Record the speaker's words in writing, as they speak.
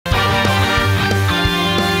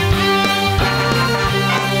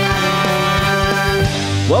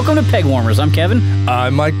Welcome to Pegwarmers. I'm Kevin.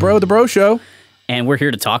 I'm Mike Bro, the Bro Show. And we're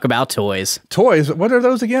here to talk about toys. Toys? What are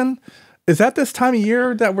those again? Is that this time of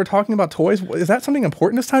year that we're talking about toys? Is that something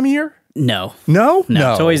important this time of year? No. No?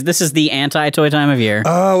 No. Toys, this is the anti-toy time of year.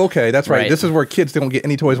 Oh, okay. That's right. This is where kids don't get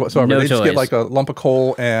any toys whatsoever. No they just toys. get like a lump of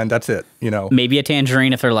coal and that's it, you know. Maybe a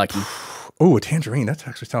tangerine if they're lucky. Oh, a tangerine. That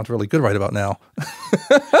actually sounds really good right about now.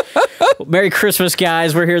 Merry Christmas,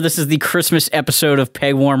 guys. We're here. This is the Christmas episode of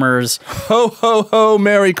Pegwarmers. Ho, ho, ho.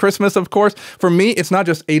 Merry Christmas, of course. For me, it's not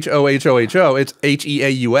just H-O-H-O-H-O. It's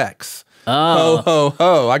H-E-A-U-X. Oh. Ho, ho,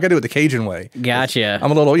 ho. I got to do it the Cajun way. Gotcha.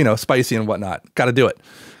 I'm a little, you know, spicy and whatnot. Got to do it.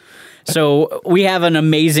 So we have an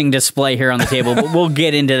amazing display here on the table, but we'll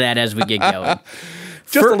get into that as we get going.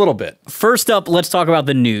 Just a little bit. First up, let's talk about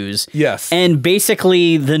the news. Yes. And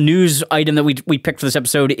basically, the news item that we picked for this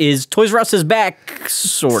episode is Toys R Us is back,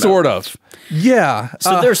 sort of. Sort of. Yeah.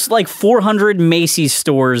 So there's like 400 Macy's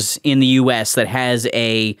stores in the U.S. that has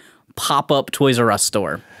a pop-up Toys R Us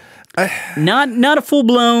store. Not a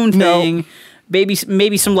full-blown thing. No.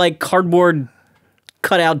 Maybe some like cardboard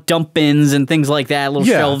cutout dump bins and things like that, little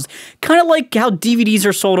shelves. Kind of like how DVDs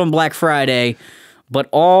are sold on Black Friday, but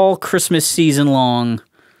all Christmas season long.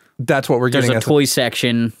 That's what we're getting. There's a toy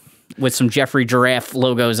section with some Jeffrey Giraffe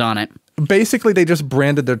logos on it. Basically, they just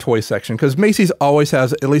branded their toy section because Macy's always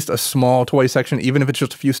has at least a small toy section, even if it's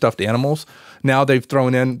just a few stuffed animals. Now they've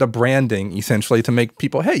thrown in the branding, essentially, to make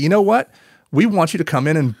people, hey, you know what? We want you to come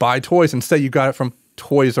in and buy toys and say you got it from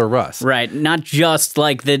Toys R Us. Right. Not just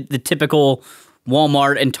like the typical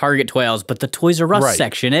Walmart and Target toy aisles, but the Toys R Us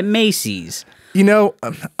section at Macy's. You know,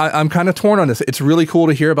 I'm kind of torn on this. It's really cool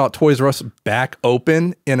to hear about Toys R Us back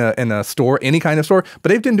open in a store, any kind of store. But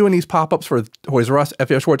they've been doing these pop-ups for Toys R Us,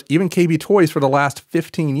 FAO Schwarz, even KB Toys for the last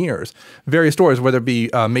 15 years. Various stores, whether it be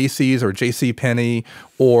Macy's or JCPenney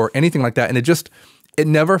or anything like that. And it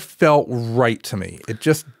never felt right to me. It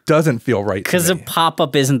just doesn't feel right to me. Because a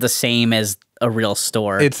pop-up isn't the same as a real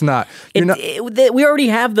store. It's not. We already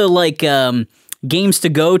have the like games to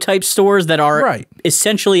go type stores that are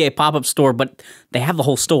essentially a pop-up store, but they have the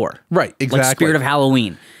whole store. Right, exactly. Like Spirit of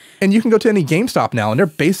Halloween. And you can go to any GameStop now, and they're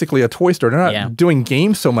basically a toy store. They're not doing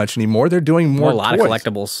games so much anymore. They're doing more a lot toys. of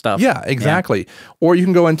collectibles stuff. Yeah, exactly. Yeah. Or you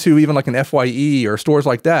can go into even like an FYE or stores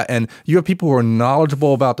like that, and you have people who are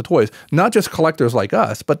knowledgeable about the toys. Not just collectors like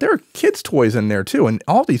us, but there are kids' toys in there too, in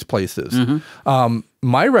all these places.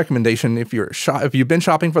 My recommendation, if you've been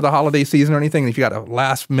shopping for the holiday season or anything, and if you got a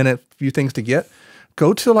last-minute few things to get,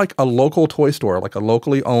 go to like a local toy store, like a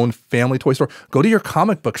locally owned family toy store. Go to your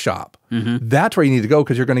comic book shop. That's where you need to go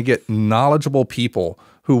because you're going to get knowledgeable people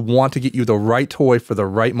who want to get you the right toy for the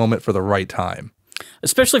right moment for the right time.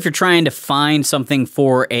 Especially if you're trying to find something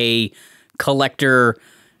for a collector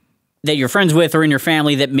that you're friends with or in your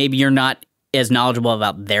family that maybe you're not as knowledgeable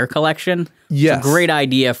about their collection. Yes. It's a great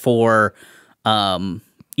idea for,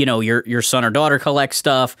 you know, your son or daughter collects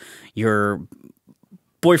stuff, your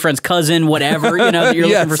boyfriend's cousin, whatever, you know, that you're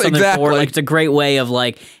looking for something for. Like, it's a great way of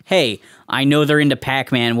like, hey, I know they're into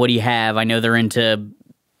Pac-Man. What do you have? I know they're into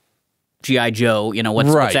G.I. Joe. You know,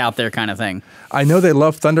 what's out there kind of thing. I know they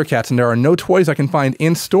love Thundercats, and there are no toys I can find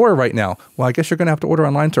in store right now. Well, I guess you're going to have to order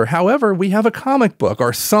online, sir. However, we have a comic book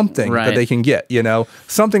or something that they can get, you know,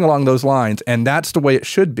 something along those lines, and that's the way it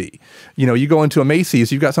should be. You know, you go into a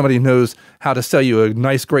Macy's, you've got somebody who knows how to sell you a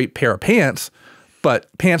nice, great pair of pants, but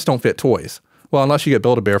pants don't fit toys. Well, unless you get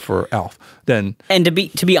Build-A-Bear for Alf, then... And to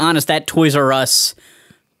be honest, that Toys R Us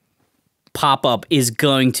pop-up is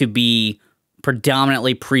going to be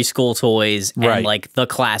predominantly preschool toys and like the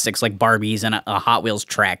classics like Barbies and a Hot Wheels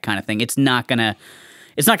track kind of thing. It's not gonna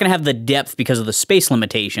have the depth because of the space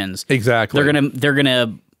limitations. Exactly. They're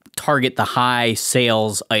gonna target the high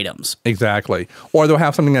sales items. Exactly. Or they'll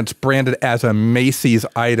have something that's branded as a Macy's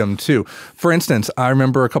item too. For instance, I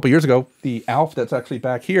remember a couple years ago, the Alf that's actually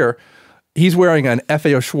back here, he's wearing an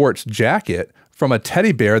FAO Schwarz jacket from a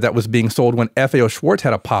teddy bear that was being sold when FAO Schwarz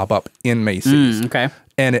had a pop-up in Macy's. Okay.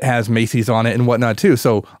 And it has Macy's on it and whatnot too.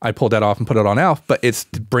 So I pulled that off and put it on Alf, but it's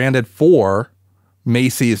branded for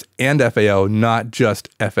Macy's and FAO, not just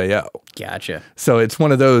FAO. Gotcha. So it's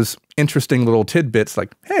one of those interesting little tidbits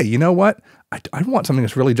like, hey, you know what? I want something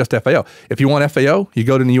that's really just FAO. If you want FAO, you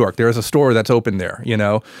go to New York. There is a store that's open there, you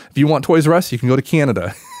know. If you want Toys R Us, you can go to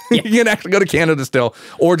Canada. You can actually go to Canada still,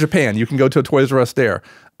 or Japan. You can go to a Toys R Us there.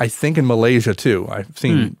 I think in Malaysia too. I've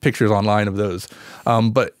seen pictures online of those.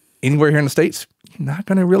 But anywhere here in the States, you're not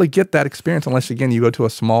going to really get that experience unless, again, you go to a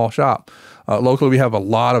small shop. Locally, we have a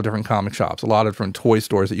lot of different comic shops, a lot of different toy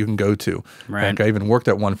stores that you can go to. Right. I even worked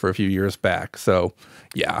at one for a few years back. So,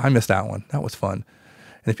 yeah, I missed that one. That was fun.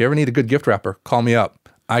 And if you ever need a good gift wrapper, call me up.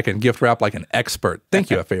 I can gift wrap like an expert. Thank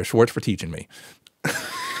you, FAO Schwarz, for teaching me.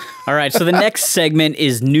 All right, so the next segment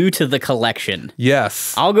is new to the collection.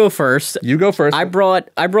 Yes. I'll go first. You go first. I brought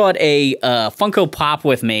a Funko Pop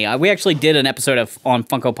with me. We actually did an episode on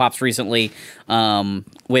Funko Pops recently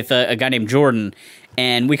with a guy named Jordan,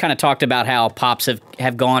 and we kind of talked about how Pops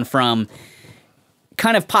have gone from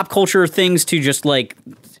kind of pop culture things to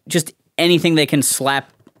just anything they can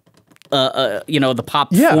slap the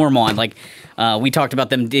pop form on. Like we talked about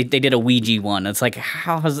them. They did a Ouija one. It's like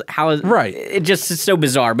how is right? It just is so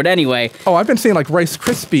bizarre. But anyway. Oh, I've been seeing like Rice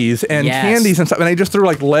Krispies and candies and stuff, and they just threw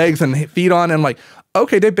like legs and feet on, and I'm like,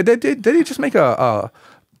 okay, did they just make a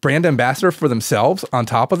brand ambassador for themselves on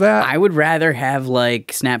top of that? I would rather have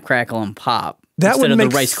like Snap, Crackle, and Pop that instead would of make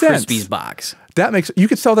the Rice sense. Krispies box. That makes you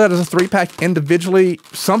could sell that as a 3-pack individually,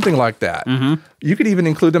 something like that. Mm-hmm. You could even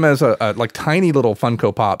include them as a like tiny little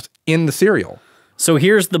Funko Pops in the cereal. So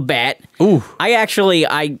here's the bet. Ooh, I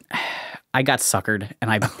got suckered and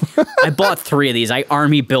I bought 3 of these. I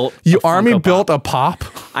army built. You army built a Pop?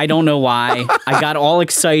 I don't know why. I got all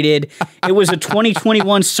excited. It was a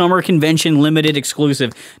 2021 Summer Convention limited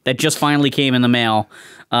exclusive that just finally came in the mail,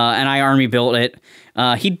 and I army built it.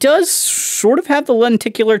 He does sort of have the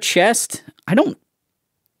lenticular chest.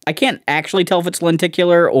 I can't actually tell if it's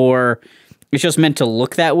lenticular or it's just meant to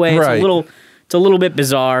look that way. Right. It's a little bit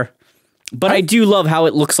bizarre, but I do love how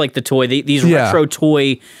it looks like the toy. These retro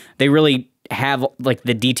toy, they really have like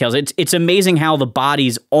the details. It's amazing how the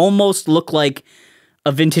bodies almost look like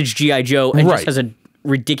a vintage G.I. Joe and just has a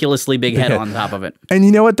ridiculously big head on top of it. And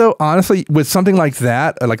you know what though? Honestly, with something like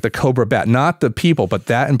that, like the Cobra Bat, not the people, but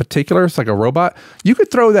that in particular, it's like a robot, you could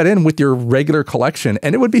throw that in with your regular collection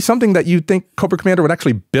and it would be something that you think Cobra Commander would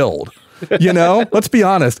actually build. You know? Let's be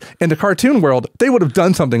honest. In the cartoon world, they would have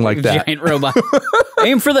done something like that. Giant robot.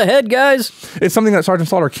 Aim for the head, guys. It's something that Sergeant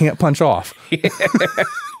Slaughter can't punch off.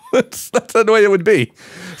 That's the way it would be.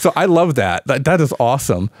 So I love that. That is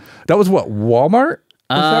awesome. That was what, Walmart? Is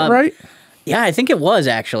that right? Yeah, I think it was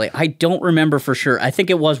actually. I don't remember for sure. I think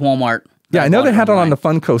it was Walmart. Yeah, I know they had it on the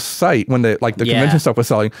Funko site when the convention stuff was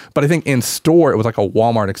selling, but I think in store it was like a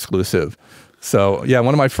Walmart exclusive. So yeah,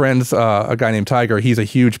 one of my friends, a guy named Tiger, he's a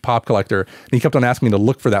huge pop collector, and he kept on asking me to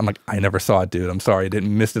look for that. I'm like, I never saw it, dude. I'm sorry, I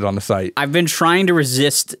didn't miss it on the site. I've been trying to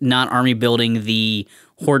resist not army building the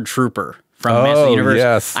Horde Trooper from Master Universe.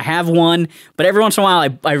 Yes. I have one, but every once in a while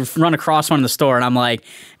I run across one in the store and I'm like,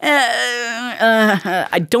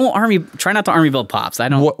 I don't try not to army build Pops. I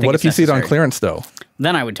don't think What if you necessary. see it on clearance though?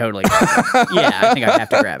 Then I would totally yeah, I think I'd have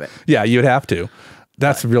to grab it. Yeah, you'd have to.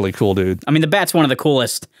 That's really cool, dude. I mean, the Bat's one of the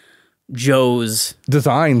coolest Joe's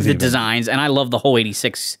designs, and I love the whole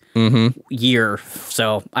 86 year,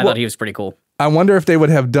 so I thought he was pretty cool. I wonder if they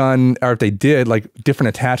would have done, or if they did, like different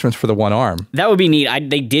attachments for the one arm. That would be neat.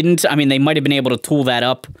 They didn't. I mean, they might have been able to tool that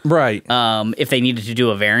up, right? If they needed to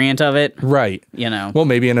do a variant of it, right? You know, well,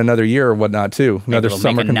 maybe in another year or whatnot too. Another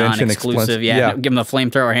summer convention exclusive. Yeah, give them a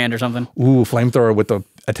flamethrower hand or something. Ooh, flamethrower with the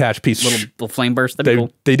attached piece. Little flame burst. That'd be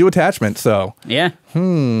cool. They do attachments, so yeah. I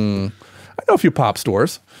know a few pop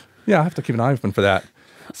stores. Yeah, I have to keep an eye open for that.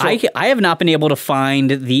 So, I have not been able to find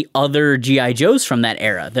the other G.I. Joes from that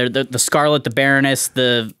era. The Scarlet, the Baroness,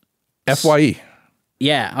 the FYE.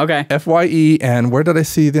 Yeah, okay. FYE, and where did I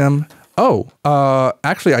see them? Oh,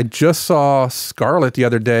 actually, I just saw Scarlet the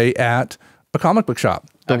other day at a comic book shop.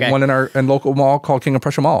 The one in our local mall called King of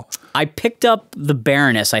Prussia Mall. I picked up the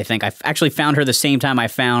Baroness, I think. I actually found her the same time I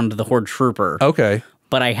found the Horde Trooper. Okay.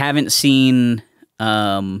 But I haven't seen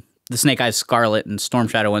the Snake Eyes Scarlet and Storm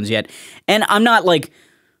Shadow ones yet. And I'm not, like,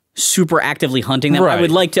 super actively hunting them. Right. I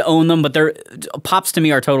would like to own them, but they're Pops to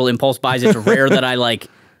me are total impulse buys. It's rare that I like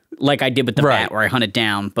I did with the Bat, where I hunt it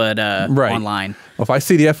down, but online. Well, if I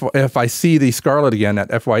see the Scarlet again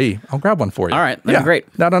at FYE, I'll grab one for you. All right, that'd be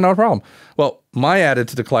great. No problem. Well, my added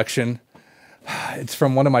to the collection, it's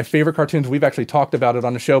from one of my favorite cartoons. We've actually talked about it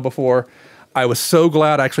on the show before. I was so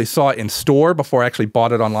glad I actually saw it in store before I actually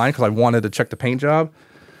bought it online because I wanted to check the paint job,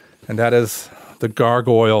 and that is the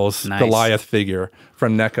Gargoyles Goliath figure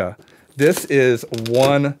from NECA. This is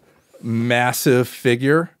one massive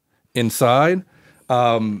figure inside.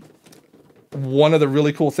 One of the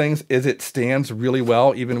really cool things is it stands really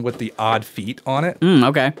well, even with the odd feet on it.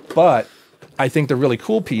 Okay. But I think the really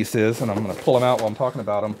cool piece is, and I'm going to pull them out while I'm talking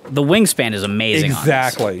about them. The wingspan is amazing.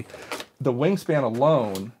 Exactly. The wingspan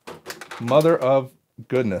alone, mother of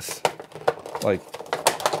goodness. Like,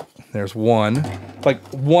 there's one. Like,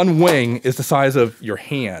 one wing is the size of your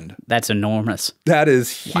hand. That's enormous. That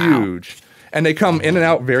is huge. Wow. And they come in and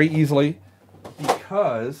out very easily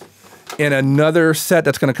because in another set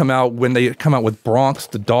that's going to come out when they come out with Bronx,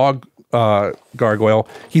 the dog gargoyle,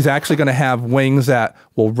 he's actually going to have wings that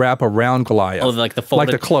will wrap around Goliath. Oh, like the folded,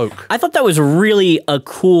 like the cloak. I thought that was really a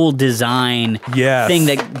cool design thing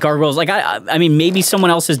that gargoyles, like, I mean, maybe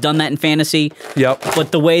someone else has done that in fantasy. Yep.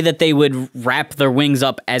 But the way that they would wrap their wings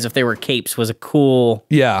up as if they were capes was a cool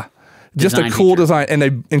just a cool design. And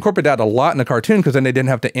they incorporated that a lot in the cartoon because then they didn't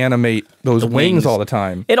have to animate those wings all the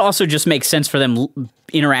time. It also just makes sense for them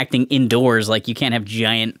interacting indoors. Like, you can't have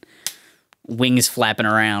giant wings flapping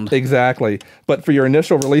around. Exactly. But for your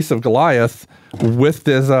initial release of Goliath with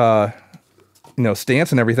this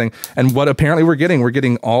stance and everything, and what apparently we're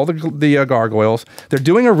getting all the gargoyles. They're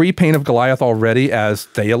doing a repaint of Goliath already as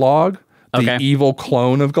Theolog, the evil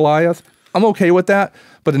clone of Goliath. I'm okay with that,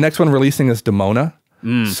 but the next one releasing is Demona.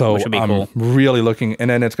 So which would be I'm cool. really looking, and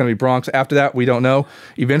then it's going to be Bronx. After that, we don't know.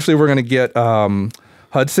 Eventually, we're going to get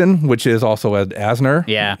Hudson, which is also Ed Asner.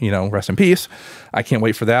 Yeah. Rest in peace. I can't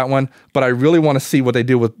wait for that one. But I really want to see what they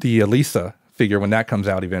do with the Elisa figure when that comes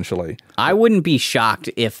out eventually. I wouldn't be shocked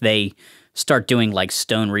if they start doing like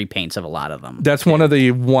stone repaints of a lot of them. That's one of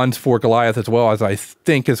the ones for Goliath as well, as I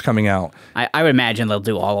think is coming out. I would imagine they'll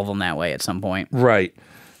do all of them that way at some point. Right.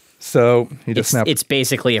 So he just snapped. It's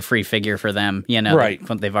basically a free figure for them, Right.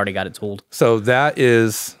 They've already got it tooled. So that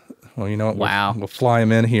is, well, you know what? Wow. We'll fly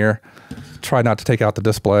him in here. Try not to take out the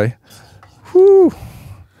display. Whew.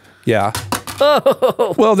 Yeah.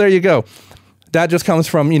 Oh. Well, there you go. That just comes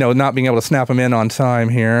from, not being able to snap him in on time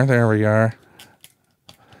here. There we are.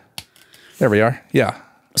 There we are. Yeah.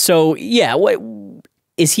 So, yeah, what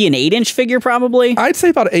is he, an 8-inch figure probably? I'd say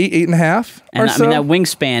about 8.5 and or so. I mean, that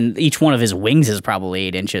wingspan, each one of his wings is probably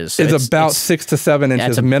 8 inches. So it's about 6 to 7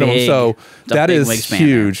 inches minimum. So that is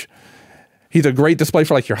huge. There. He's a great display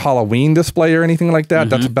for like your Halloween display or anything like that.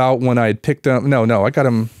 That's about when I picked him. No, I got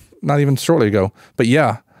him not even shortly ago. But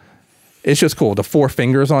yeah, it's just cool. The 4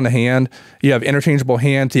 fingers on the hand. You have interchangeable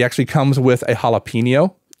hands. He actually comes with a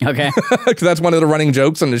jalapeno. Okay. Because that's one of the running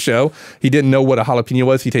jokes on the show. He didn't know what a jalapeno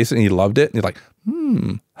was. He tasted it and he loved it. And he's like,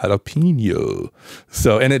 jalapeno.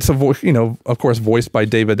 So, and it's a voice, of course, voiced by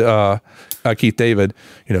Keith David.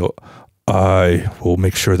 I will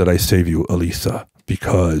make sure that I save you, Elisa,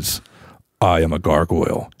 because I am a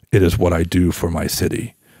gargoyle. It is what I do for my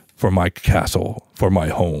city, for my castle, for my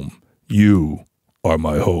home. You are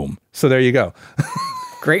my home. So there you go.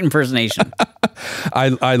 Great impersonation.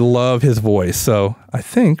 I love his voice. So I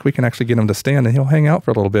think we can actually get him to stand and he'll hang out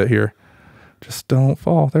for a little bit here. Just don't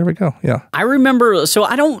fall. There we go. Yeah. I remember, so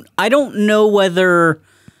I don't know whether,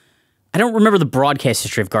 I don't remember the broadcast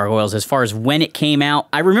history of Gargoyles as far as when it came out.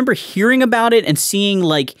 I remember hearing about it and seeing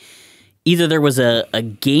like either there was a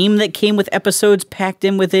game that came with episodes packed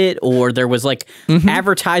in with it, or there was like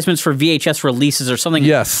advertisements for VHS releases or something.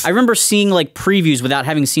 Yes. I remember seeing like previews without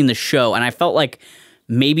having seen the show, and I felt like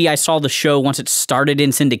maybe I saw the show once it started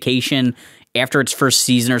in syndication after its first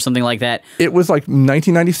season or something like that. It was like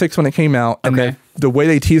 1996 when it came out, and the way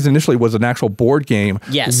they teased initially was an actual board game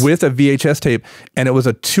with a VHS tape, and it was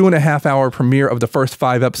a 2.5-hour premiere of the first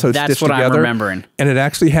 5 episodes stitched together. That's what I'm remembering. And it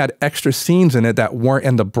actually had extra scenes in it that weren't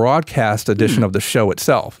in the broadcast edition of the show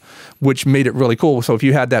itself, which made it really cool. So if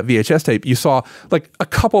you had that VHS tape, you saw like a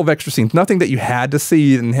couple of extra scenes, nothing that you had to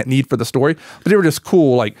see and need for the story, but they were just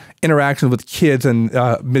cool, like interactions with kids in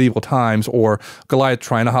medieval times, or Goliath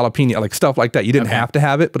trying a jalapeno, like stuff like that. You didn't have to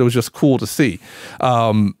have it, but it was just cool to see.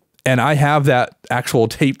 And I have that actual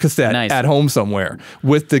tape cassette at home somewhere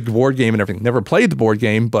with the board game and everything. Never played the board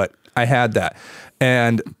game, but I had that.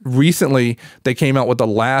 And recently, they came out with the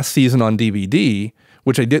last season on DVD,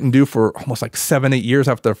 which they didn't do for almost like 7-8 years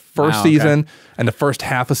after the first season. And the first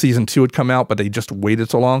half of season 2 had come out, but they just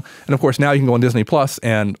waited so long. And of course, now you can go on Disney Plus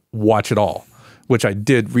and watch it all, which I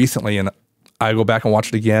did recently. And I go back and watch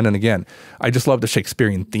it again and again. I just love the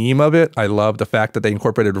Shakespearean theme of it. I love the fact that they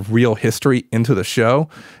incorporated real history into the show,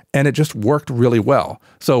 and it just worked really well.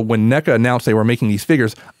 So when NECA announced they were making these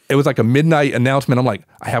figures, it was like a midnight announcement. I'm like,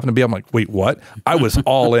 I'm like, wait, what? I was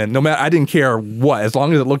all in. No matter, I didn't care what, as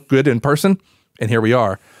long as it looked good in person. And here we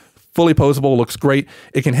are. Fully posable, looks great.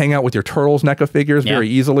 It can hang out with your Turtles NECA figures very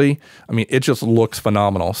easily. I mean, it just looks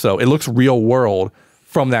phenomenal. So it looks real world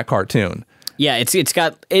from that cartoon. Yeah,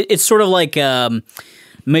 it's sort of like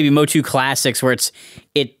maybe Motu Classics, where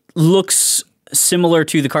it looks similar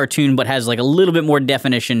to the cartoon, but has like a little bit more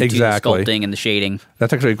definition to the sculpting and the shading.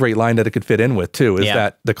 That's actually a great line that it could fit in with too. Is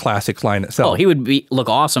that the Classics line itself? Oh, he would look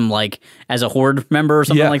awesome, like as a Horde member or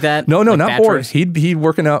something like that. No, like not Horde. He'd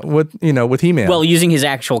working out with He-Man. Well, using his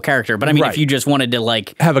actual character, but I mean, if you just wanted to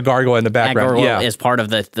like have a gargoyle in the background, as part of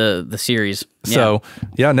the series. So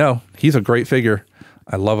he's a great figure.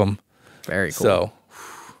 I love him. Very cool. So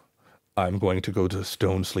I'm going to go to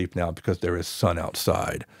stone sleep now because there is sun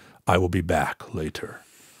outside. I will be back later.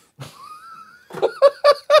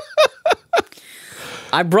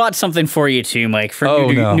 I brought something for you too, Mike, for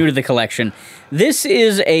new to the collection. This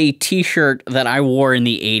is a T-shirt that I wore in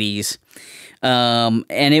the 80s,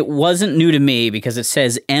 and it wasn't new to me because it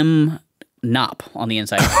says M-Nop on the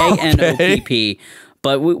inside, A-N-O-P-P,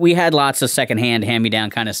 but we had lots of secondhand, hand-me-down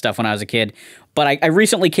kind of stuff when I was a kid, but I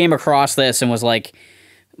recently came across this and was like,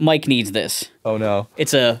 Mike needs this. Oh, no.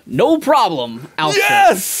 It's a no problem outfit.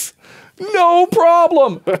 Yes! No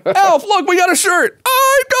problem. Alf, look, we got a shirt.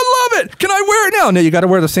 I love it. Can I wear it now? No, you got to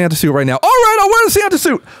wear the Santa suit right now. All right, I'll wear the Santa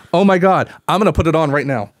suit. Oh, my God. I'm going to put it on right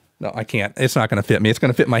now. No, I can't. It's not going to fit me. It's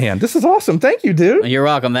going to fit my hand. This is awesome. Thank you, dude. You're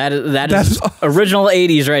welcome. That is awesome. Original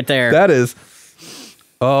 80s right there. That is.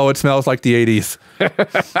 Oh, it smells like the 80s.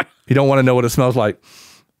 You don't want to know what it smells like.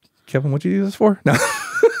 Kevin, what'd you use this for? No.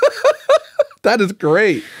 That is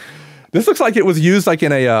great. This looks like it was used like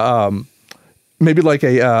in a... maybe like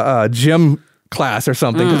a gym class or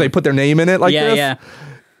something because they put their name in it like this. Yeah.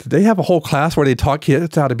 Did they have a whole class where they taught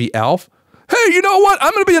kids how to be Alf? Hey, you know what?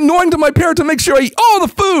 I'm going to be annoying to my parents to make sure I eat all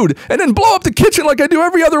the food and then blow up the kitchen like I do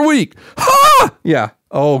every other week. Ha! Yeah.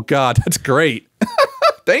 Oh, God. That's great.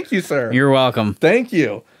 Thank you, sir. You're welcome. Thank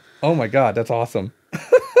you. Oh, my God. That's awesome.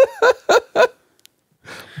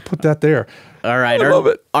 Put that there. All right. I love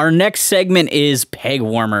it. Our next segment is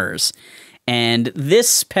Pegwarmers. And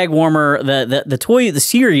this Pegwarmer, the toy, the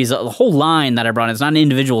series, the whole line that I brought, it's not an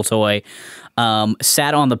individual toy,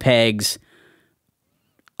 sat on the pegs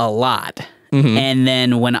a lot. Mm-hmm. And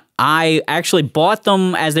then when I actually bought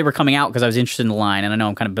them as they were coming out, because I was interested in the line, and I know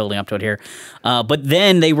I'm kind of building up to it here, but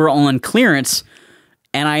then they were on clearance,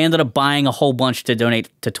 and I ended up buying a whole bunch to donate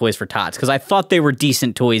to Toys for Tots, because I thought they were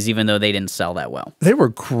decent toys, even though they didn't sell that well. They were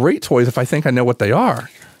great toys if I think I know what they are.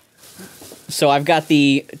 So I've got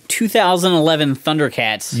the 2011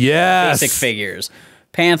 Thundercats basic figures.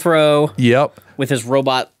 Panthro. Yep. With his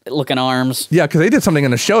robot-looking arms. Yeah, because they did something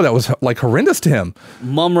in the show that was like horrendous to him.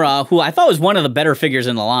 Mumra, who I thought was one of the better figures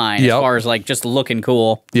in the line as far as like just looking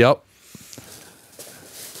cool. Yep.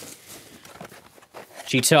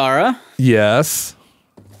 Chitara. Yes.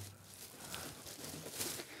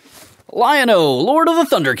 Lion-O, Lord of the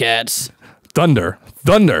Thundercats. Thunder.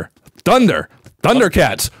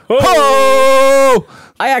 Thundercats! Ho!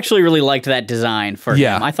 I actually really liked that design for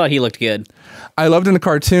him. I thought he looked good. I loved in the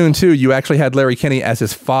cartoon, too, you actually had Larry Kinney as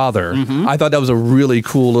his father. Mm-hmm. I thought that was a really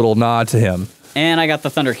cool little nod to him. And I got the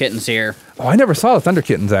Thunder Kittens here. Oh, I never saw the Thunder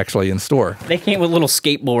Kittens, actually, in store. They came with little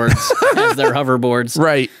skateboards as their hoverboards.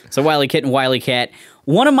 Right. So Wile E. Kitten, Wile E. Cat.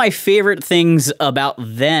 One of my favorite things about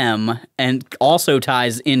them, and also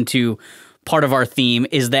ties into part of our theme,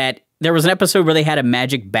 is that there was an episode where they had a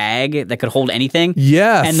magic bag that could hold anything.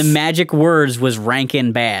 Yes. And the magic words was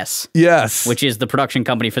Rankin Bass. Yes. Which is the production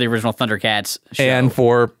company for the original Thundercats show. And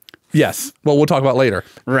for, yes. Well, we'll talk about later.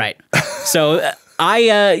 Right. So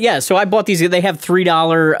I bought these. They have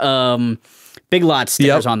 $3 Big Lot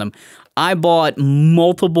stickers on them. I bought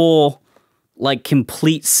multiple, like,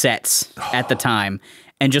 complete sets at the time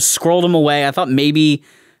and just scrolled them away. I thought maybe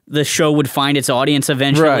the show would find its audience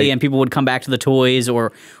eventually and people would come back to the toys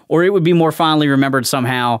or it would be more fondly remembered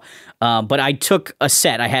somehow. But I took a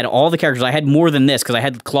set. I had all the characters. I had more than this because I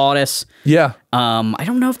had Claudus. Yeah. I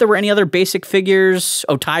don't know if there were any other basic figures.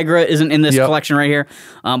 Oh, Tigra isn't in this collection right here.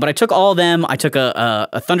 But I took all of them. I took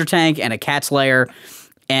a Thunder Tank and a Cat's Lair.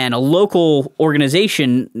 And a local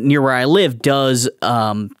organization near where I live does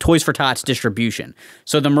Toys for Tots distribution.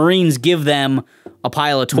 So the Marines give them a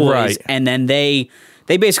pile of toys and then they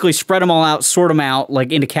basically spread them all out, sort them out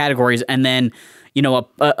like into categories, and then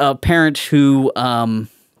a parent who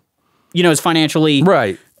is financially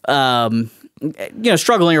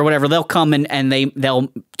struggling or whatever, they'll come and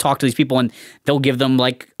they'll talk to these people and they'll give them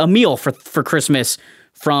like a meal for Christmas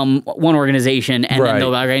from one organization, and then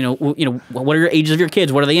they'll what are your ages of your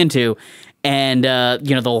kids? What are they into? And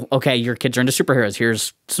they'll your kids are into superheroes.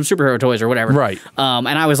 Here's some superhero toys or whatever. Right. And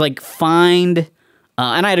I was like, find.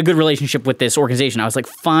 And I had a good relationship with this organization. I was like,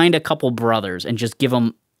 find a couple brothers and just give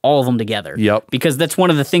them all of them together. Yep. Because that's one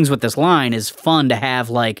of the things with this line is fun to have,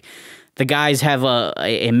 like, the guys have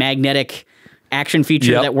a magnetic action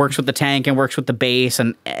feature that works with the tank and works with the base.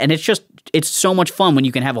 And it's so much fun when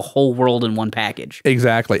you can have a whole world in one package.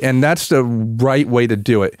 Exactly. And that's the right way to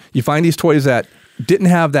do it. You find these toys that didn't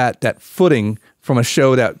have that footing from a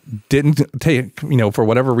show that didn't take, for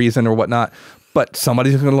whatever reason or whatnot. But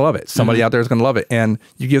somebody's going to love it. Somebody out there is going to love it. And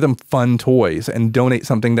you give them fun toys and donate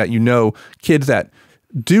something that kids that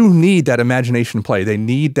do need that imagination play. They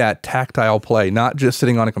need that tactile play, not just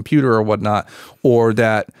sitting on a computer or whatnot, or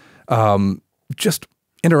that just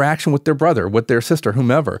interaction with their brother, with their sister,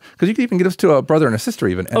 whomever. Because you could even get us to a brother and a sister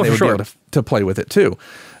even, and they would be able to play with it too.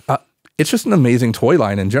 It's just an amazing toy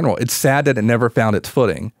line in general. It's sad that it never found its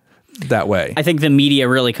footing that way. I think the media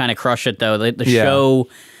really kind of crushed it, though. The show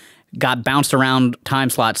got bounced around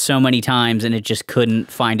time slots so many times, and it just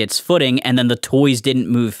couldn't find its footing. And then the toys didn't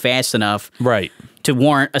move fast enough to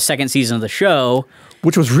warrant a second season of the show.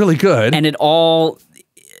 Which was really good. And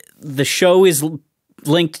the show is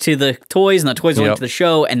linked to the toys, and the toys are linked to the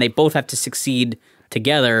show, and they both have to succeed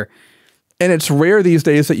together. And it's rare these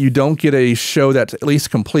days that you don't get a show that's at least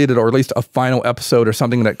completed, or at least a final episode or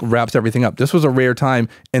something that wraps everything up. This was a rare time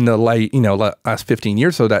in the last 15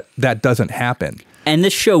 years, so that doesn't happen. And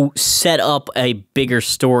this show set up a bigger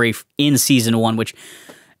story in season 1, which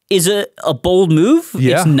is a bold move.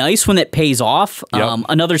 Yeah. It's nice when it pays off.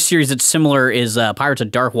 Another series that's similar is Pirates of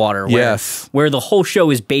Darkwater, where the whole show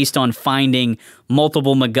is based on finding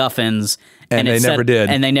multiple MacGuffins. And they never did.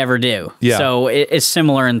 And they never do. Yeah. So it's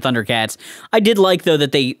similar in Thundercats. I did like, though,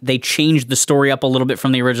 that they changed the story up a little bit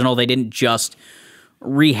from the original. They didn't just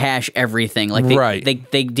rehash everything. Like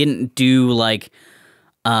they didn't do like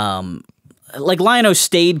Lion-O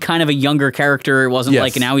stayed kind of a younger character. It wasn't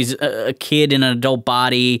like now he's a kid in an adult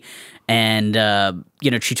body, and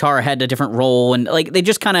Chitara had a different role, and like they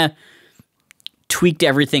just kind of tweaked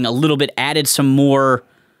everything a little bit, added some more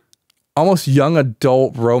almost young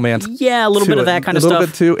adult romance. Yeah, a little bit of that kind of stuff. A little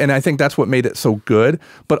bit too, and I think that's what made it so good.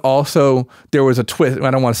 But also there was a twist.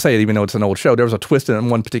 I don't want to say it, even though it's an old show. There was a twist in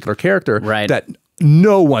one particular character that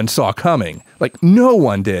no one saw coming. Like, no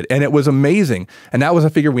one did. And it was amazing. And that was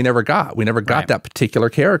a figure we never got. We never got that particular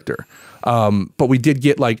character. But we did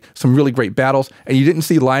get like some really great battles. And you didn't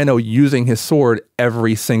see Lion-O using his sword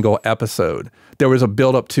every single episode. There was a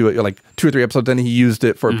build up to it, like 2 or 3 episodes, then he used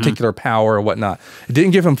it for a particular power or whatnot. It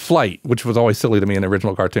didn't give him flight, which was always silly to me in the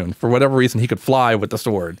original cartoon. For whatever reason, he could fly with the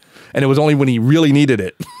sword. And it was only when he really needed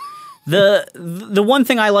it. The one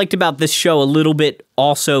thing I liked about this show a little bit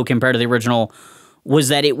also compared to the original was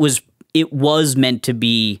that it was meant to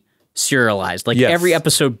be serialized. Like every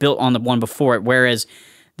episode built on the one before it, whereas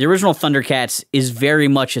the original Thundercats is very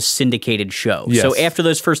much a syndicated show. Yes. So after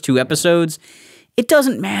those first 2 episodes, it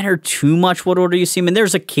doesn't matter too much what order you see them in.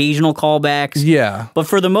 There's occasional callbacks. Yeah. But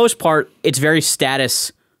for the most part, it's very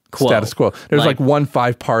status quo. Status quo. There's like one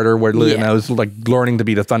 5-parter where Lion-O's like learning to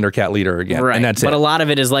be the Thundercat leader again. Right. And that's it. But a lot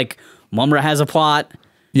of it is like Mumra has a plot.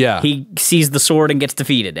 Yeah. He sees the sword and gets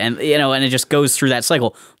defeated. And and it just goes through that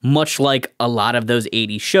cycle, much like a lot of those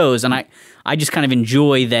 80s shows. And I just kind of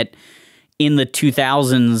enjoy that in the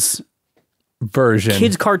 2000s version,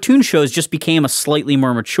 kids' cartoon shows just became a slightly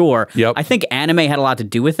more mature. Yep. I think anime had a lot to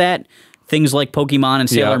do with that. Things like Pokemon and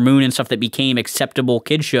Sailor Moon and stuff that became acceptable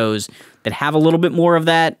kid shows that have a little bit more of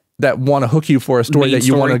that. That want to hook you for a story that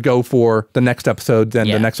you want to go for the next episode, then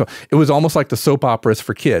the next one. It was almost like the soap operas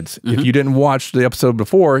for kids. If you didn't watch the episode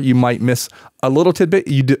before, you might miss a little tidbit.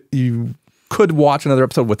 You could watch another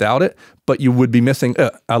episode without it, but you would be missing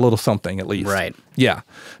a little something at least. Right. Yeah.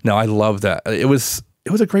 No, I love that. It was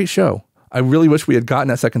a great show. I really wish we had gotten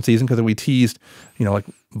that second season because we teased, like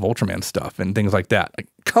Ultraman stuff and things like that. Like,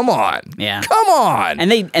 come on. Yeah. Come on. And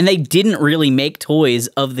they didn't really make toys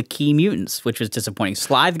of the key mutants, which was disappointing.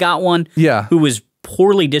 Slythe got one. Yeah. Who was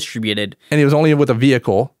poorly distributed. And he was only with a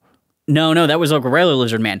vehicle. No, that was a regular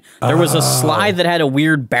Lizard Man. There was a Slythe that had a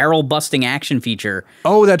weird barrel-busting action feature.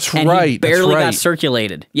 Oh, that's right. And he barely got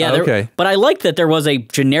circulated. Yeah, okay. But I liked that there was a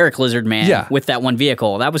generic Lizard Man with that one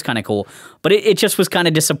vehicle. That was kind of cool. But it just was kind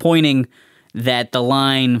of disappointing that the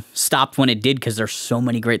line stopped when it did because there's so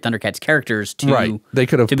many great Thundercats characters they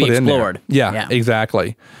could have to be explored. Yeah,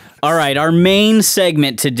 exactly. All right, our main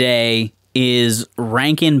segment today is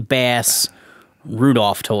Rankin Bass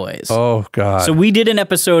Rudolph toys. Oh, God. So we did an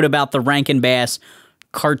episode about the Rankin Bass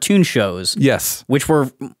cartoon shows. Yes. Which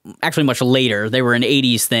were actually much later. They were an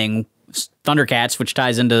 80s thing. Thundercats, which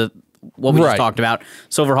ties into what we just talked about,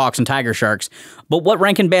 Silverhawks and Tiger Sharks. But what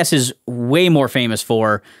Rankin Bass is way more famous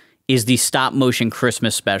for is the stop-motion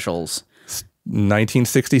Christmas specials.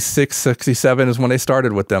 1966, 67 is when they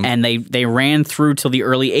started with them. And they ran through till the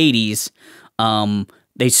early 80s.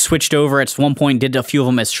 They switched over at one point, did a few of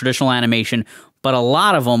them as traditional animation, but a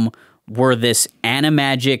lot of them were this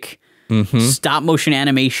Animagic stop-motion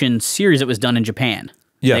animation series that was done in Japan.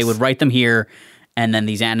 Yes. They would write them here, and then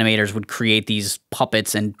these animators would create these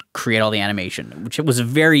puppets and create all the animation, which it was a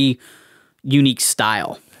very unique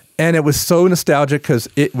style. And it was so nostalgic because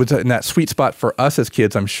it was in that sweet spot for us as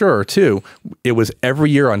kids, I'm sure, too. It was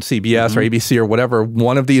every year on CBS or ABC or whatever,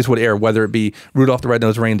 one of these would air, whether it be Rudolph the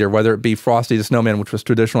Red-Nosed Reindeer, whether it be Frosty the Snowman, which was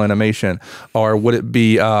traditional animation, or would it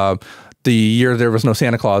be the year there was no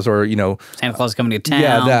Santa Claus, or, Santa Claus coming to town.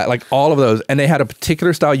 Yeah, that, like all of those. And they had a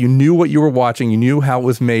particular style. You knew what you were watching. You knew how it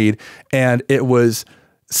was made. And it was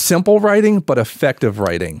simple writing, but effective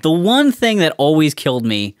writing. The one thing that always killed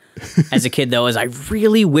me as a kid, though, is I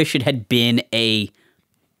really wish it had been a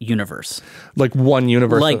universe. Like one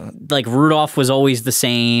universe. Like Rudolph was always the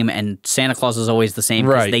same, and Santa Claus was always the same.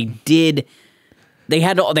 Right. They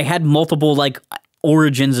had multiple, like,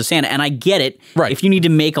 origins of Santa, and I get it. Right. If you need to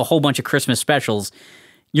make a whole bunch of Christmas specials,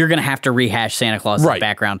 you're gonna have to rehash Santa Claus's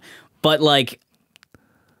background. But like,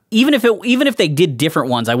 even if they did different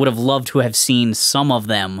ones, I would have loved to have seen some of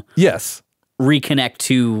them. Yes. Reconnect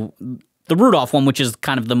to the Rudolph one, which is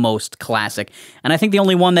kind of the most classic. And I think the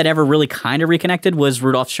only one that ever really kind of reconnected was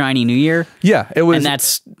Rudolph's Shiny New Year. Yeah, it was. And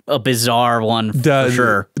that's a bizarre one for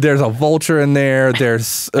sure. There's a vulture in there.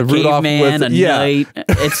 There's a Rudolph caveman, a knight.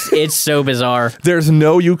 It's so bizarre. There's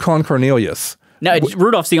no Yukon Cornelius. No,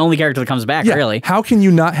 Rudolph's the only character that comes back, really. How can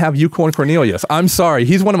you not have Yukon Cornelius? I'm sorry.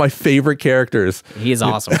 He's one of my favorite characters. He is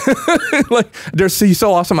awesome. He's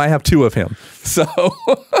so awesome, I have 2 of him. So,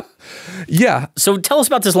 yeah. So tell us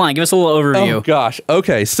about this line. Give us a little overview. Oh, gosh.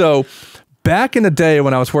 Okay, so back in the day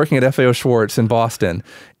when I was working at FAO Schwartz in Boston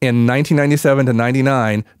in 1997 to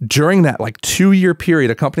 99, during that 2-year period,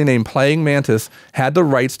 a company named Playing Mantis had the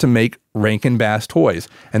rights to make Rankin Bass toys.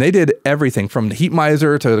 And they did everything from the Heat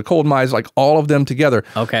Miser to the Cold Miser, like all of them together.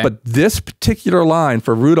 Okay. But this particular line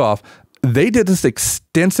for Rudolph, they did this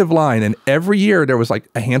extensive line, and every year there was like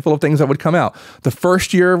a handful of things that would come out. The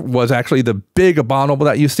first year was actually the big abominable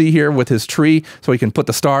that you see here with his tree, so he can put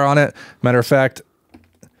the star on it. Matter of fact,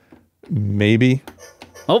 maybe.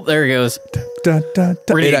 Oh, there he goes.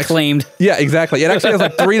 Really acclaimed. Yeah, exactly. It actually has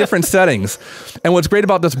like 3 different settings. And what's great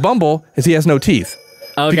about this Bumble is he has no teeth.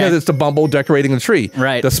 Okay. Because it's the Bumble decorating the tree.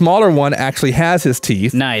 Right. The smaller one actually has his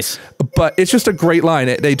teeth. Nice. But it's just a great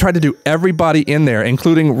line. They tried to do everybody in there,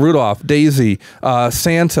 including Rudolph, Daisy,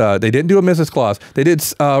 Santa. They didn't do a Mrs. Claus. They did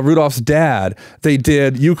Rudolph's dad. They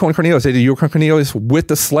did Yukon Cornelius. They did Yukon Cornelius with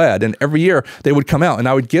the sled. And every year they would come out, and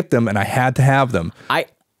I would get them, and I had to have them.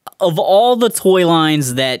 Of all the toy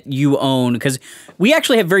lines that you own, because we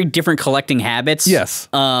actually have very different collecting habits. Yes.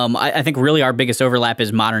 I think really our biggest overlap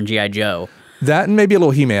is modern G.I. Joe. That and maybe a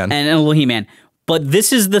little He-Man. And a little He-Man. But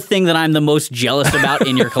this is the thing that I'm the most jealous about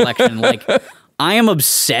in your collection. Like, I am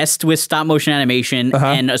obsessed with stop motion animation,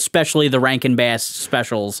 and especially the Rankin Bass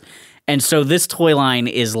specials. And so this toy line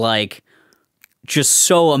is like just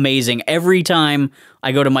so amazing. Every time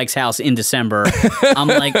I go to Mike's house in December, I'm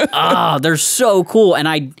like, they're so cool. And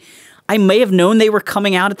I may have known they were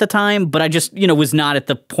coming out at the time, but I just, was not at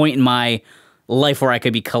the point in my life where I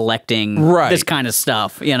could be collecting this kind of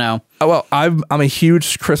stuff, Well, I'm a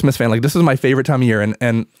huge Christmas fan. Like, this is my favorite time of year,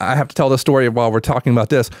 and I have to tell the story while we're talking about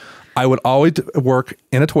this. I would always work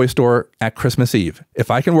in a toy store at Christmas Eve. If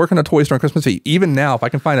I can work in a toy store on Christmas Eve, even now, if I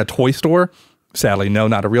can find a toy store, sadly, no,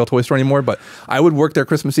 not a real toy store anymore, but I would work there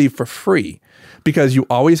Christmas Eve for free, because you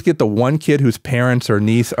always get the one kid whose parents or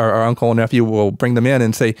niece or uncle or nephew will bring them in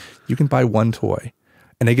and say, you can buy one toy.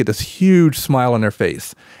 And they get this huge smile on their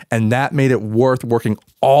face. And that made it worth working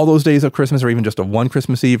all those days of Christmas, or even just a one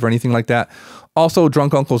Christmas Eve or anything like that. Also,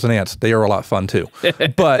 drunk uncles and aunts, they are a lot of fun too.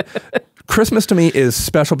 But Christmas to me is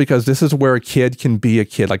special because this is where a kid can be a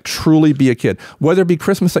kid, like truly be a kid. Whether it be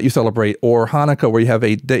Christmas that you celebrate or Hanukkah where you have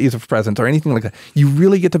 8 days of presents or anything like that, you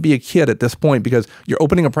really get to be a kid at this point because you're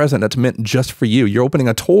opening a present that's meant just for you. You're opening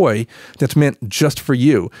a toy that's meant just for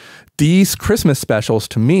you. These Christmas specials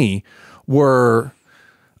to me were...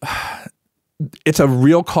 it's a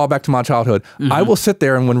real callback to my childhood. I will sit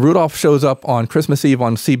there, and when Rudolph shows up on Christmas Eve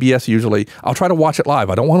on CBS usually, I'll try to watch it live.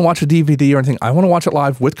 I don't want to watch a DVD or anything. I want to watch it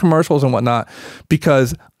live with commercials and whatnot,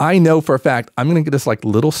 because I know for a fact I'm going to get this like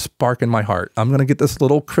little spark in my heart. I'm going to get this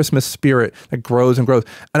little Christmas spirit that grows and grows.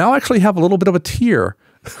 And I'll actually have a little bit of a tear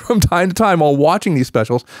from time to time while watching these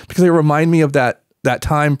specials, because they remind me of that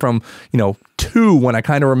time from, 2 when I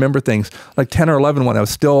kind of remember things, like 10 or 11 when it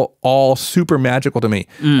was still all super magical to me,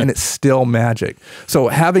 and it's still magic. So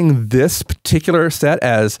having this particular set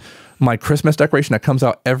as my Christmas decoration that comes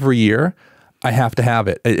out every year, I have to have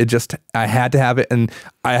it. I had to have it, and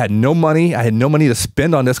I had no money. I had no money to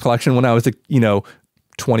spend on this collection when I was,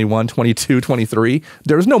 21, 22, 23.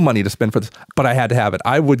 There was no money to spend for this, but I had to have it.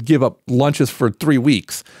 I would give up lunches for 3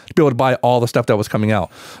 weeks to be able to buy all the stuff that was coming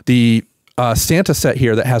out. The Santa set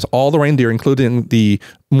here that has all the reindeer, including the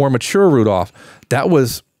more mature Rudolph, that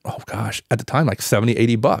was, at the time, like $70,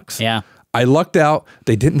 $80. Yeah. I lucked out.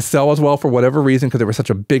 They didn't sell as well for whatever reason because they were such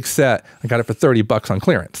a big set. I got it for $30 on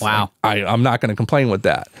clearance. Wow. I'm not going to complain with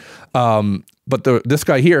that. But this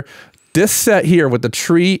guy here, this set here with the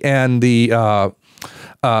tree and the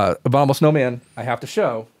Abominable Snowman, I have to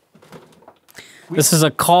show. This is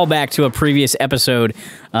a callback to a previous episode.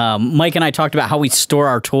 Mike and I talked about how we store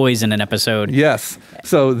our toys in an episode. Yes.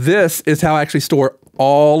 So this is how I actually store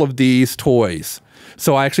all of these toys.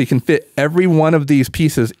 So I actually can fit every one of these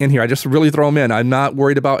pieces in here. I just really throw them in. I'm not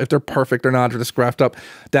worried about if they're perfect or not, or just graphed up.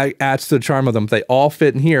 That adds to the charm of them. They all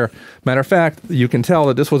fit in here. Matter of fact, you can tell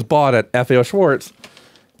that this was bought at FAO Schwartz,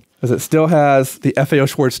 because it still has the FAO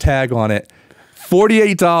Schwartz tag on it.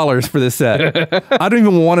 $48 for this set. I don't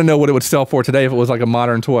even want to know what it would sell for today if it was like a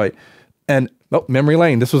modern toy. And Memory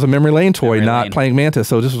Lane. This was a Memory Lane toy, not Playing Mantis.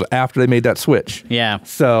 So this was after they made that switch. Yeah.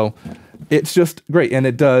 So it's just great. And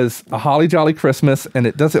it does a Holly Jolly Christmas, and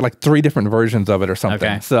it does it like 3 different versions of it or something.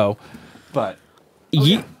 Okay. So, but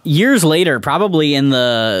years later, probably in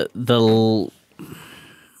the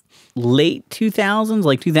late 2000s,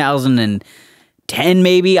 like 2010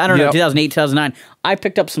 maybe, I don't know, 2008, 2009, I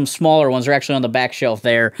picked up some smaller ones. They're actually on the back shelf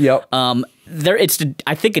there. Yep. It's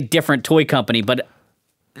I think a different toy company, but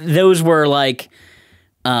those were like,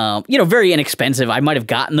 very inexpensive. I might have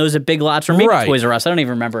gotten those at Big Lots or maybe Toys R Us. I don't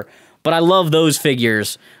even remember. But I love those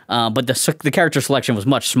figures. But the character selection was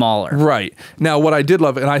much smaller. Right. Now, what I did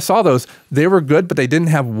love, and I saw those, they were good, but they didn't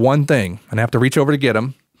have one thing. And I have to reach over to get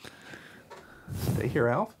them. Stay here,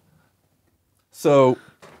 Alf. So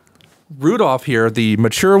Rudolph here, the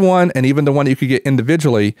mature one, and even the one you could get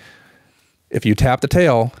individually, if you tap the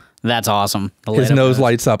tail, that's awesome. His nose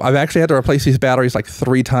lights up. I've actually had to replace these batteries like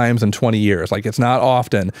 3 times in 20 years. Like, it's not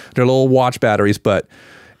often. They're little watch batteries,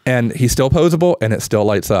 and he's still posable, and it still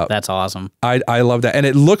lights up. That's awesome. I love that. And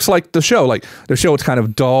it looks like the show. Like, the show, it's kind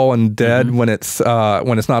of dull and dead when it's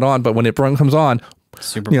not on, but when it comes on,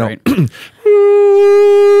 super bright.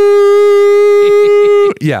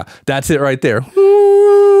 Yeah, that's it right there.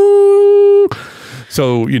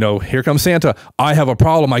 So, here comes Santa. I have a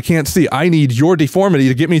problem. I can't see. I need your deformity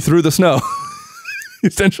to get me through the snow,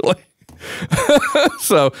 essentially.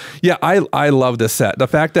 So, yeah, I love this set. The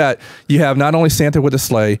fact that you have not only Santa with a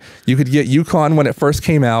sleigh, you could get Yukon when it first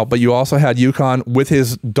came out, but you also had Yukon with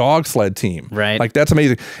his dog sled team. Right. Like, that's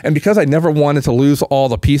amazing. And because I never wanted to lose all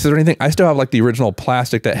the pieces or anything, I still have like the original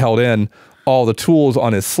plastic that held in all the tools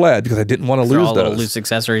on his sled because I didn't want to lose all those. Little loose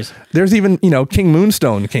accessories. There's even, King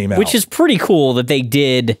Moonstone came out. Which is pretty cool that they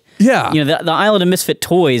did. Yeah. The Island of Misfit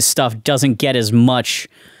Toys stuff doesn't get as much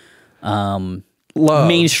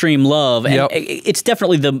mainstream love. And it's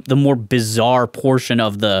definitely the more bizarre portion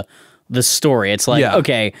of the story. It's like,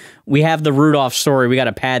 okay, we have the Rudolph story. We got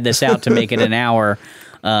to pad this out to make it an hour.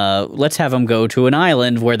 Let's have him go to an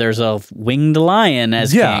island where there's a winged lion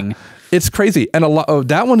as king. It's crazy. And a lot of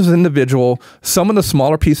that one is individual. Some of the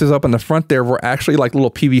smaller pieces up in the front there were actually like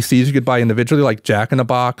little PVCs you could buy individually, like Jack in the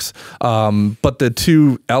Box. But the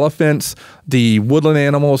 2 elephants, the woodland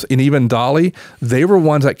animals, and even Dolly, they were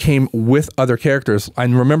ones that came with other characters. I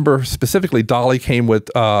remember specifically Dolly came with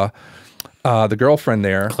the girlfriend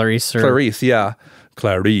there. Clarice. Clarice.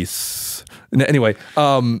 Anyway,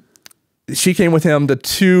 she came with him.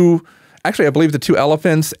 Actually, I believe the 2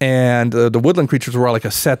 elephants and the woodland creatures were like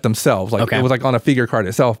a set themselves. Like it was like on a figure card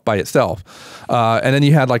by itself. And then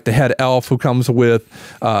you had like the head elf who comes with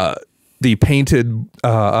the painted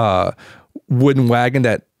wooden wagon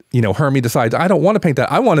that, Hermie decides, I don't want to paint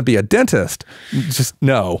that. I want to be a dentist. Just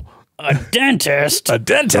no. A dentist? A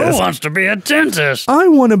dentist? Who wants to be a dentist? I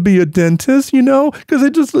want to be a dentist, because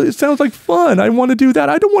it sounds like fun. I want to do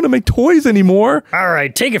that. I don't want to make toys anymore. All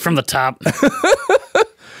right, take it from the top.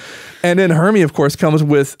 And then Hermie, of course, comes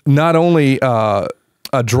with not only a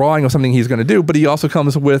drawing of something he's going to do, but he also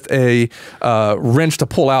comes with a wrench to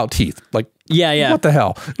pull out teeth. Like, what the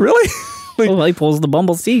hell? Really? Well, he pulls the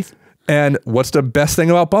Bumble's teeth. And what's the best thing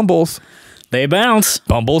about Bumbles? They bounce.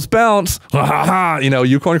 Bumbles bounce.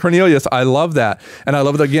 Yukon Cornelius. I love that. And I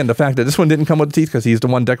love it, again, the fact that this one didn't come with teeth because he's the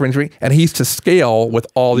one decorating, and he's to scale with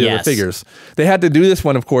all the other figures. They had to do this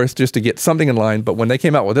one, of course, just to get something in line. But when they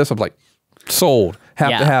came out with this, I'm like, sold. Have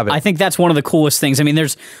to have it. I think that's one of the coolest things. I mean,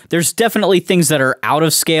 there's definitely things that are out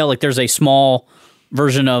of scale. Like there's a small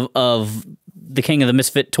version of the King of the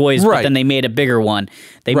Misfit Toys, but then they made a bigger one.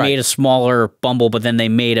 They made a smaller Bumble, but then they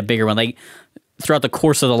made a bigger one. Like throughout the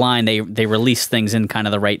course of the line, they release things in kind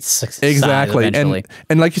of the right size eventually.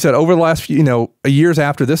 And like you said, over the last few, years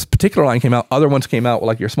after this particular line came out, other ones came out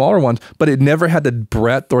like your smaller ones, but it never had the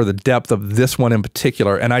breadth or the depth of this one in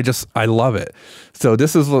particular. And I love it. So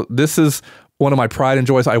this is one of my pride and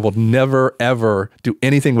joys. I will never ever do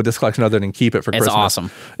anything with this collection other than keep it for Christmas. It's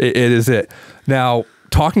awesome. It is it. Now,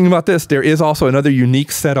 talking about this, there is also another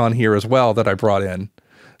unique set on here as well that I brought in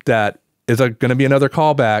that is going to be another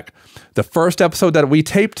callback. The first episode that we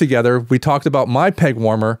taped together, we talked about my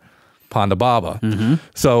Pegwarmer, Panda Baba.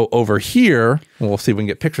 So over here, and we'll see if we can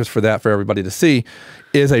get pictures for that for everybody to see,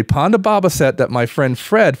 is a Panda Baba set that my friend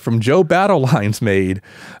Fred from Joe Battle Lines made,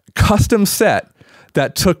 custom set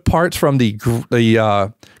that took parts from the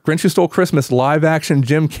Grinch Who Stole Christmas live action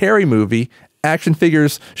Jim Carrey movie, action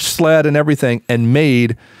figures, sled, and everything, and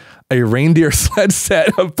made a reindeer sled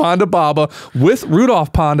set of Panda Baba with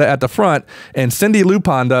Rudolph Panda at the front and Cindy Lou Who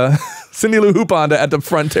Panda at the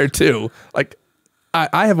front there too. Like,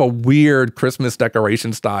 I have a weird Christmas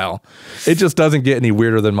decoration style. It just doesn't get any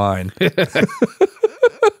weirder than mine.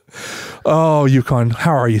 Oh, Yukon,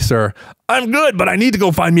 how are you, sir? I'm good, but I need to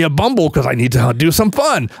go find me a bumble because I need to do some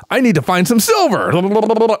fun. I need to find some silver.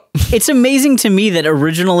 It's amazing to me that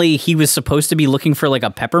originally he was supposed to be looking for like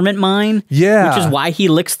a peppermint mine. Yeah. Which is why he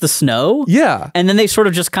licks the snow. Yeah. And then they sort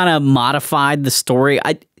of just kind of modified the story.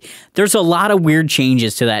 There's a lot of weird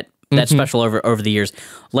changes to that special over the years.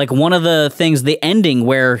 Like one of the things, the ending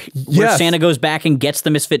where Santa goes back and gets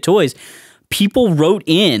the Misfit toys, people wrote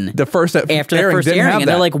in after the first airing, and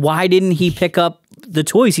they're like, why didn't he pick up the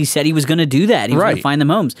toys? He said he was going to do that. He was going to find them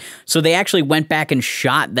homes. So they actually went back and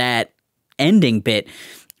shot that ending bit.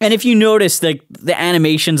 And if you notice, the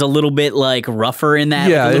animation's a little bit like rougher in that,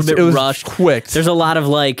 like a little bit rushed, quick. There's a lot of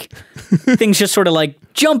like things just sort of like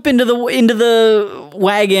jump into the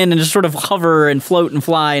wagon and just sort of hover and float and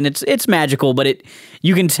fly, and it's magical, but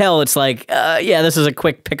you can tell it's like this is a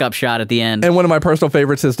quick pickup shot at the end. And one of my personal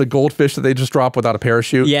favorites is the goldfish that they just drop without a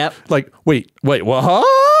parachute. Yep. Like, wait, what?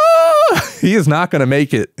 He is not going to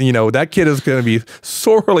make it. You know, that kid is going to be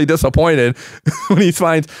sorely disappointed when he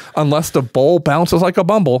finds, unless the bowl bounces like a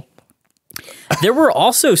bumble. There were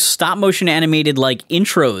also stop motion animated like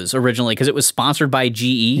intros originally because it was sponsored by GE.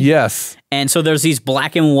 Yes. And so there's these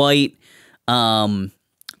black and white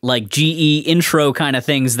like GE intro kind of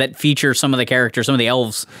things that feature some of the characters, some of the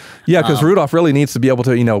elves. Yeah, because Rudolph really needs to be able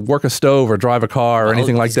to, you know, work a stove or drive a car or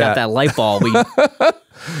anything like that. He's got that light bulb.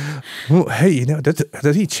 Well, hey, you know,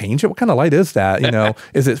 does he change it? What kind of light is that? You know,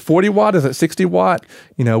 is it 40 watt? Is it 60 watt?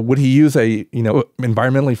 You know, would he use a, you know,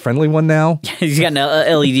 environmentally friendly one now? He's got an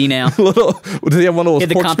LED now. Does he have one of those?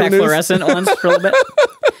 The compact fluorescent ones for a little bit.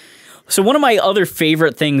 So one of my other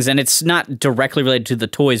favorite things, and it's not directly related to the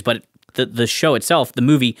toys, but the show itself, the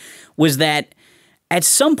movie, was that at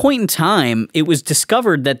some point in time, it was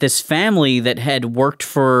discovered that this family that had worked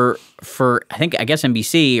for I guess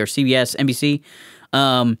NBC or CBS, NBC,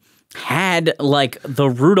 had like the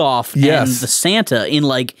Rudolph and the Santa in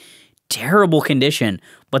like terrible condition,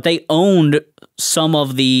 but they owned some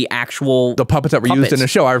of the puppets that were used in the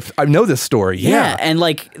show. I know this story. Yeah. And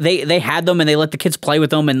like they had them and they let the kids play with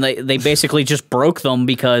them, and they basically just broke them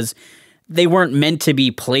because they weren't meant to be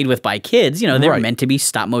played with by kids. You know, they were meant to be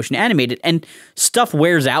stop motion animated, and stuff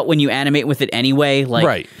wears out when you animate with it anyway.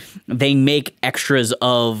 Like they make extras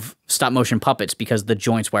of stop motion puppets because the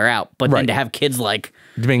joints wear out. But then to have kids like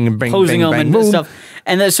posing them and stuff.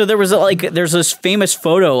 And then, so there's this famous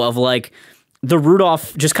photo of like the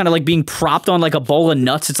Rudolph just kind of like being propped on like a bowl of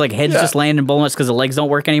nuts. It's like heads just landing in bowl of nuts because the legs don't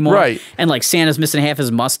work anymore. Right. And like Santa's missing half his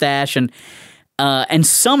mustache, and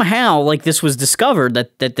somehow, like, this was discovered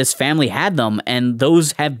that this family had them, and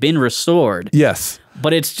those have been restored. Yes.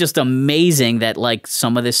 But it's just amazing that, like,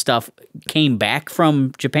 some of this stuff came back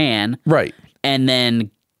from Japan. Right. And then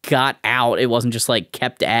got out. It wasn't just, like,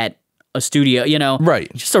 kept at a studio, you know?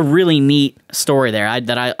 Right. Just a really neat story there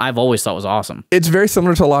that I've always thought was awesome. It's very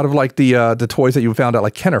similar to a lot of like the toys that you found at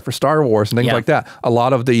like Kenner for Star Wars and things like that. A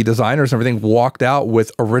lot of the designers and everything walked out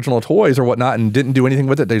with original toys or whatnot and didn't do anything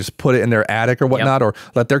with it. They just put it in their attic or whatnot or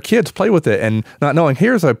let their kids play with it and not knowing,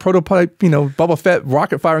 here's a prototype, you know, Boba Fett,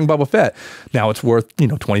 rocket firing Boba Fett. Now it's worth, you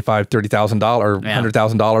know, $25,000, $30,000,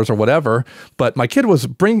 $100,000 or whatever. But my kid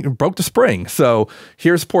broke the spring. So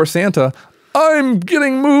here's poor Santa. I'm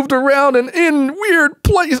getting moved around and in weird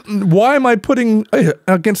places. Why am I putting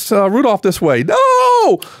against Rudolph this way?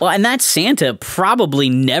 No! Well, and that Santa probably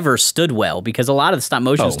never stood well because a lot of the stop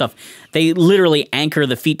motion stuff, they literally anchor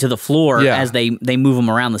the feet to the floor as they move them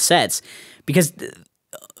around the sets. Because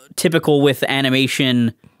typical with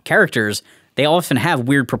animation characters, they often have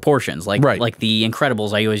weird proportions, like the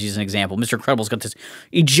Incredibles. I always use an example. Mr. Incredible's got this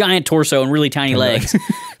giant torso and really tiny legs,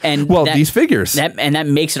 and these figures that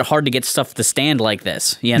makes it hard to get stuff to stand like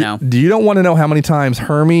this. You know, you don't want to know how many times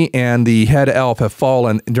Hermie and the head elf have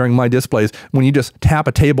fallen during my displays when you just tap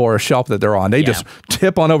a table or a shelf that they're on. They just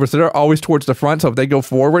tip on over, so they're always towards the front. So if they go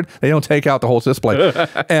forward, they don't take out the whole display.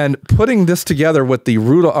 And putting this together with the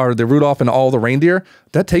Rudolph and all the reindeer,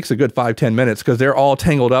 that takes a good 5-10 minutes because they're all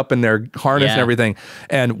tangled up in their harness and everything.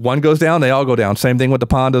 And one goes down, they all go down. Same thing with the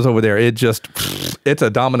Pandas over there. It's a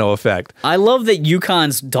domino effect. I love that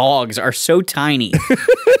Yukon's dogs are so tiny.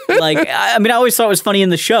 Like, I mean, I always thought it was funny in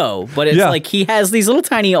the show, but it's like he has these little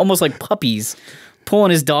tiny, almost like puppies,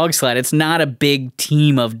 pulling his dog sled. It's not a big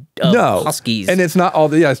team of huskies. And it's not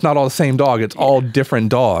all it's not all the same dog. It's all different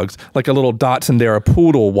dogs. Like a little Dachshund there, a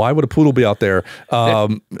poodle. Why would a poodle be out there?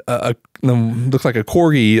 Looks like a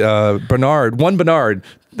corgi, Bernard. One Bernard.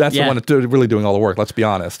 That's the one that's really doing all the work. Let's be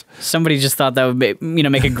honest. Somebody just thought that would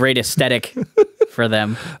make a great aesthetic for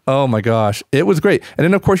them. Oh my gosh, it was great. And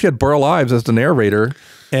then of course you had Burl Ives as the narrator.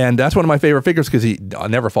 And that's one of my favorite figures because he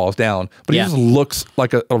never falls down. But he just looks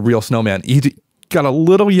like a real snowman. He's got a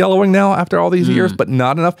little yellowing now after all these years, but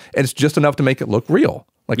not enough. And it's just enough to make it look real.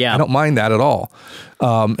 Like, I don't mind that at all.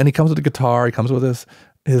 And he comes with a guitar. He comes with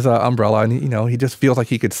his umbrella. And, he just feels like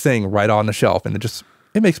he could sing right on the shelf. And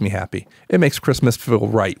it makes me happy. It makes Christmas feel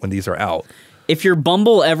right when these are out. If your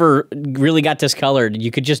Bumble ever really got discolored,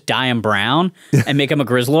 you could just dye him brown and make him a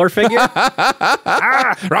Grizzlord figure.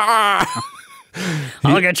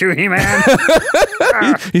 I'll get you, He-Man.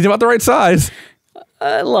 He's about the right size.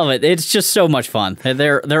 I love it. It's just so much fun.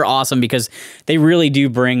 They're awesome because they really do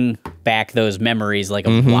bring back those memories like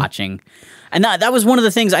of watching. And that was one of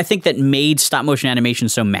the things I think that made stop motion animation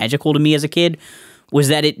so magical to me as a kid was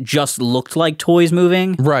that it just looked like toys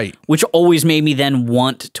moving. Right. Which always made me then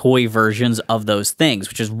want toy versions of those things,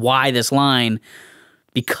 which is why this line,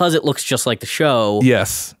 because it looks just like the show.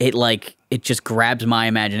 Yes. It just grabs my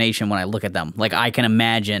imagination when I look at them. Like I can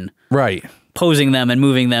imagine posing them and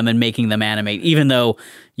moving them and making them animate, even though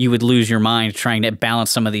you would lose your mind trying to balance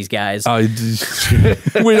some of these guys.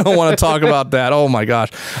 We don't want to talk about that. Oh my gosh.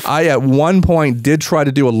 I at one point did try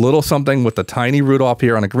to do a little something with the tiny Rudolph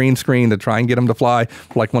here on a green screen to try and get him to fly,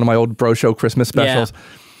 like one of my old Bro Show Christmas specials.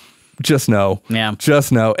 Just no. Yeah.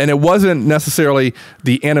 Just no. And it wasn't necessarily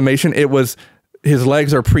the animation. It was his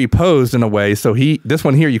legs are pre-posed in a way, so this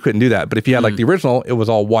one here you couldn't do that. But if you had like the original, it was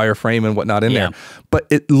all wireframe and whatnot in there. But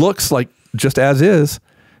it looks like just as is.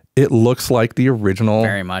 It looks like the original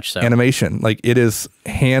very much so animation. Like it is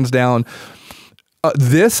hands down.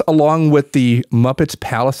 This along with the Muppets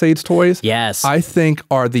Palisades toys, I think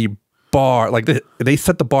are the bar. Like they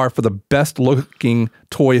set the bar for the best looking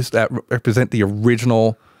toys that represent the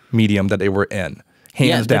original medium that they were in.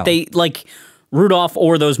 Hands down. They like Rudolph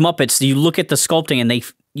or those Muppets, you look at the sculpting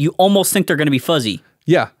and you almost think they're going to be fuzzy.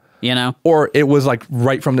 Yeah. Or it was like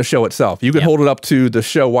right from the show itself. You could hold it up to the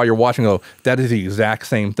show while you're watching and go, that is the exact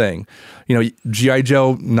same thing. G.I.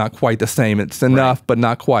 Joe, not quite the same. It's enough, but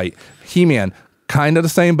not quite. He-Man, kind of the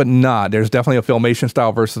same, but not. There's definitely a Filmation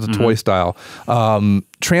style versus a toy style.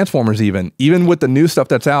 Transformers even with the new stuff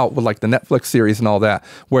that's out with like the Netflix series and all that,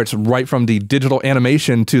 where it's right from the digital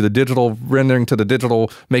animation to the digital rendering to the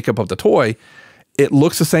digital makeup of the toy, it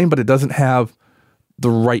looks the same, but it doesn't have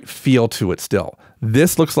the right feel to it still.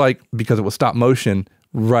 This looks like, because it was stop motion,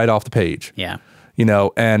 right off the page. Yeah.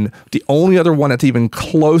 And the only other one that's even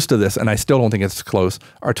close to this, and I still don't think it's close,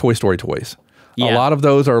 are Toy Story toys. A lot of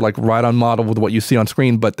those are like right on model with what you see on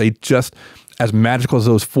screen, but they just, as magical as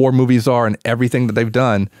those 4 movies are and everything that they've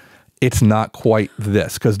done, it's not quite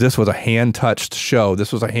this, because this was a hand-touched show.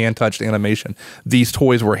 This was a hand-touched animation. These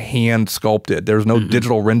toys were hand-sculpted. There's no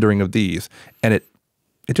digital rendering of these, and it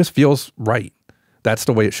just feels right. That's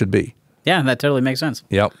the way it should be. Yeah, that totally makes sense.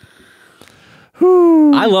 Yep.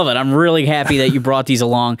 I love it. I'm really happy that you brought these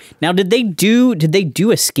along. Now, did they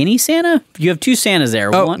do a skinny Santa? You have 2 Santas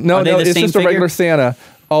there. Oh, no, it's just a regular Santa.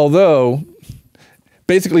 Although,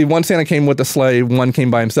 basically, one Santa came with the sleigh, one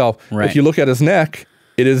came by himself. Right. If you look at his neck,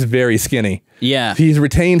 it is very skinny. Yeah. He's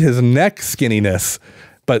retained his neck skinniness.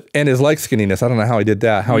 And his leg skinniness. I don't know how he did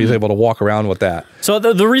that, how he was able to walk around with that. So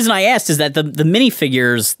the reason I asked is that the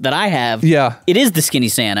minifigures that I have, it is the skinny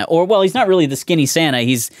Santa. Or, well, he's not really the skinny Santa.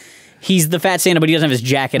 He's the fat Santa, but he doesn't have his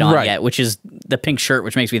jacket on yet, which is the pink shirt,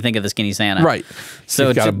 which makes me think of the skinny Santa. Right.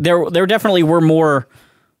 So there definitely were more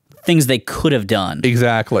things they could have done.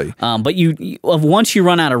 Exactly. But once you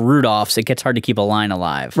run out of Rudolphs, it gets hard to keep a line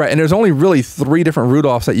alive. Right, and there's only really 3 different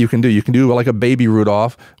Rudolphs that you can do. You can do like a baby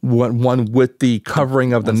Rudolph, one with the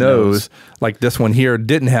covering of the nose. Like this one here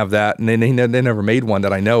didn't have that, and they never made one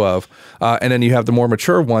that I know of. And then you have the more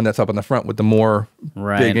mature one that's up in the front with the more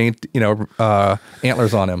big,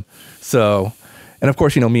 antlers on him. So, and of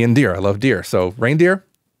course, me and deer. I love deer. So reindeer,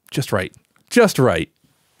 just right. Just right.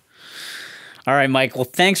 All right, Mike. Well,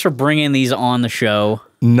 thanks for bringing these on the show.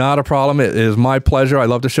 Not a problem. It is my pleasure. I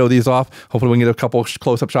love to show these off. Hopefully we can get a couple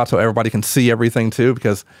close-up shots so everybody can see everything too,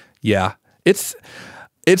 because, yeah, it's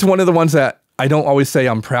one of the ones that I don't always say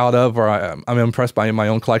I'm proud of or I'm impressed by my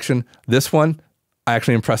own collection. This one, I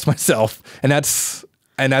actually impressed myself, and that's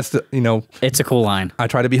the, you know, it's a cool line. I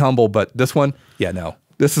try to be humble, but this one, yeah, no,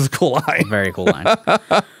 this is a cool line. Very cool line.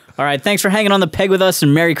 All right, thanks for hanging on the peg with us,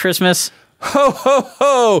 and Merry Christmas. Ho, ho,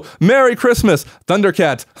 ho! Merry Christmas,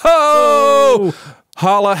 Thundercats. Ho!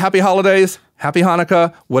 Holla, happy holidays, happy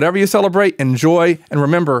Hanukkah, whatever you celebrate, enjoy, and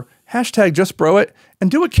remember, hashtag just bro it, and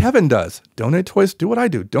do what Kevin does. Donate toys, do what I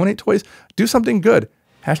do. Donate toys, do something good.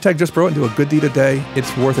 Hashtag just bro it and do a good deed a day.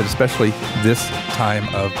 It's worth it, especially this time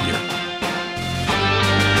of year.